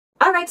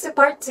Alright, so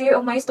part 2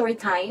 of my story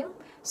time.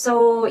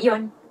 So,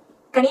 yun.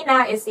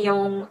 Kanina is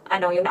yung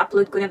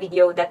na-upload ko na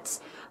video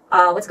that's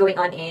what's going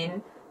on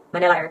in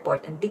Manila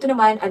Airport. And dito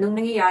naman, anong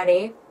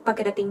nangyayari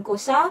pagkadating ko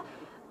sa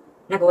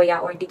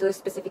Nagoya or dito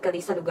specifically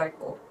sa lugar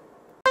ko.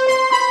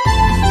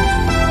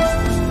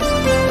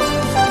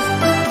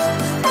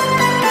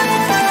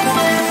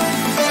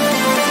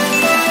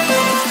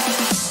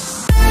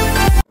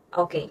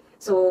 Okay,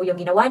 so yung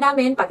ginawa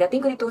namin, pagdating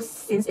ko dito,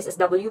 since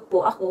SSW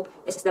po ako,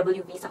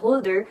 SSW visa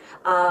holder,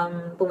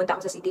 pumunta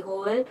ako sa City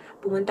Hall,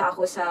 pumunta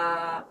ako sa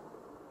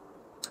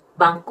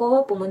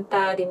bangko,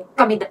 pumunta din,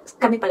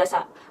 kami pala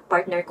sa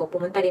partner ko,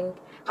 pumunta din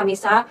kami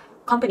sa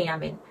company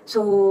namin.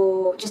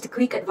 So, just a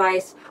quick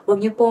advice, huwag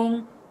niyo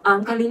pong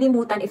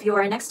kalilimutan, if you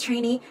are a next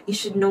trainee, you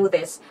should know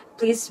this.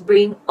 Please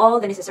bring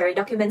all the necessary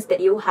documents that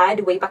you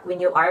had way back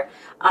when you are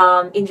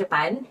in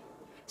Japan.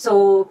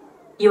 So,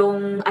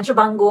 yung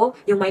Anshobango,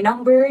 yung my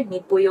number,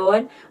 need po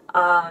yun.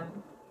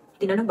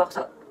 Tinanong ba ako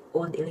sa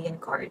old alien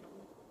card?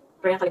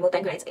 Pero nakalimutan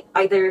ko na, it's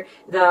either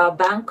the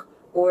bank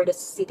or the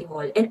City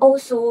Hall. And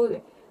also,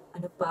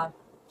 ano pa?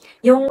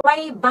 Yung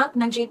my bank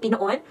ng JP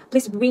noon,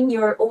 please bring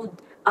your old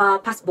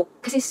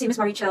passbook. Kasi si Miss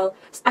Marichel,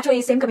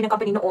 actually, same kami ng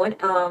company noon.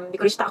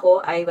 Bicolista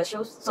ako, I was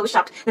so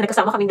shocked na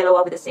nagkasama kaming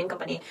dalawa with the same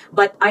company.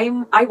 But I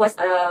was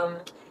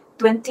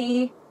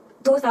 2015,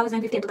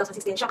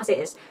 2016 siya kasi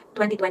is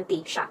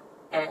 2020 siya.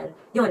 And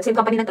yun, same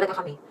company lang talaga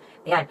kami.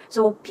 Ayan.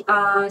 So,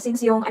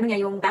 since yung,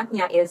 yung bank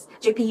niya is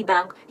JP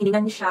Bank,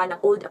 hiningan niya siya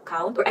ng old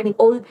account, or I mean,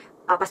 old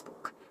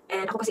passbook.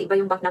 And ako kasi iba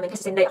yung bank namin,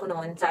 kasi senday ako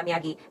noon sa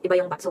Miyagi, iba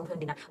yung bank, so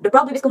hindi na. The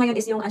problem is ko ngayon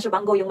is yung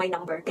Anshobango, yung my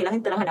number.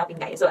 Kailangan talaga hanapin,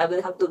 guys. So, I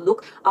will have to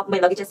look up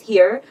my luggages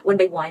here, one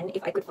by one,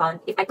 if I could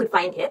find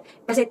it.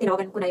 Kasi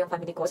tinawagan ko na yung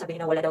family ko, sabi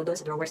nila wala daw doon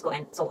sa drawers ko,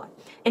 and so on.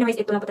 Anyways,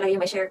 ito na po talaga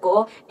yung may share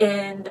ko,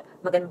 and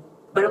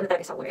baro na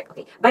talaga sa work.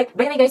 Okay. By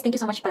the way, guys, thank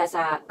you so much pala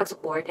sa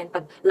pag-support and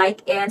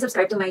pag-like and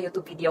subscribe to my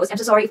YouTube videos. I'm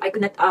so sorry if I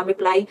could not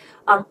reply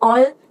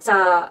all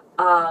sa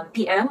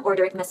PM or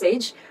direct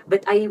message,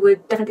 but I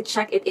would definitely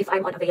check it if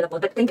I'm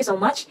unavailable. But thank you so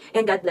much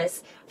and God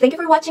bless. Thank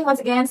you for watching once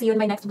again. See you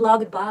in my next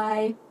vlog.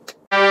 Goodbye.